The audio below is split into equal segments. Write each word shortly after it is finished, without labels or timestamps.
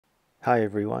Hi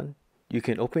everyone. You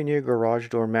can open your garage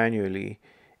door manually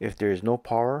if there is no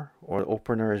power or the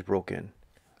opener is broken.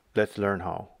 Let's learn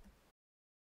how.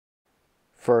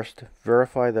 First,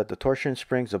 verify that the torsion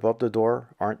springs above the door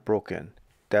aren't broken.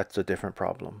 That's a different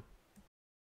problem.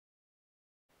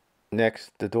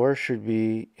 Next, the door should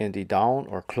be in the down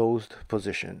or closed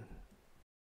position.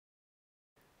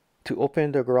 To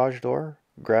open the garage door,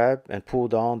 grab and pull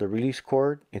down the release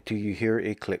cord until you hear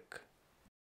a click.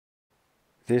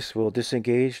 This will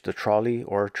disengage the trolley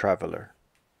or traveler.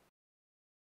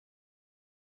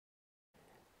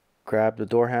 Grab the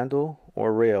door handle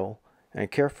or rail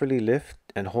and carefully lift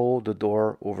and hold the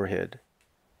door overhead.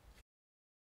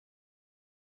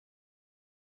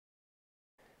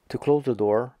 To close the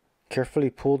door, carefully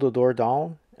pull the door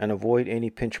down and avoid any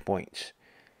pinch points.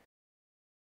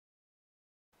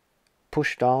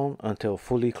 Push down until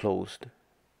fully closed.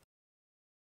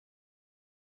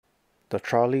 The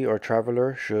trolley or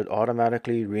traveler should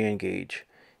automatically re-engage.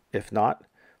 If not,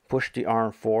 push the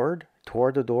arm forward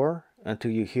toward the door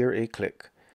until you hear a click,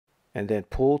 and then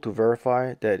pull to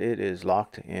verify that it is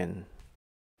locked in.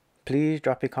 Please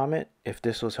drop a comment if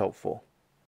this was helpful.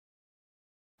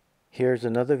 Here's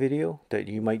another video that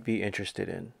you might be interested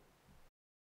in.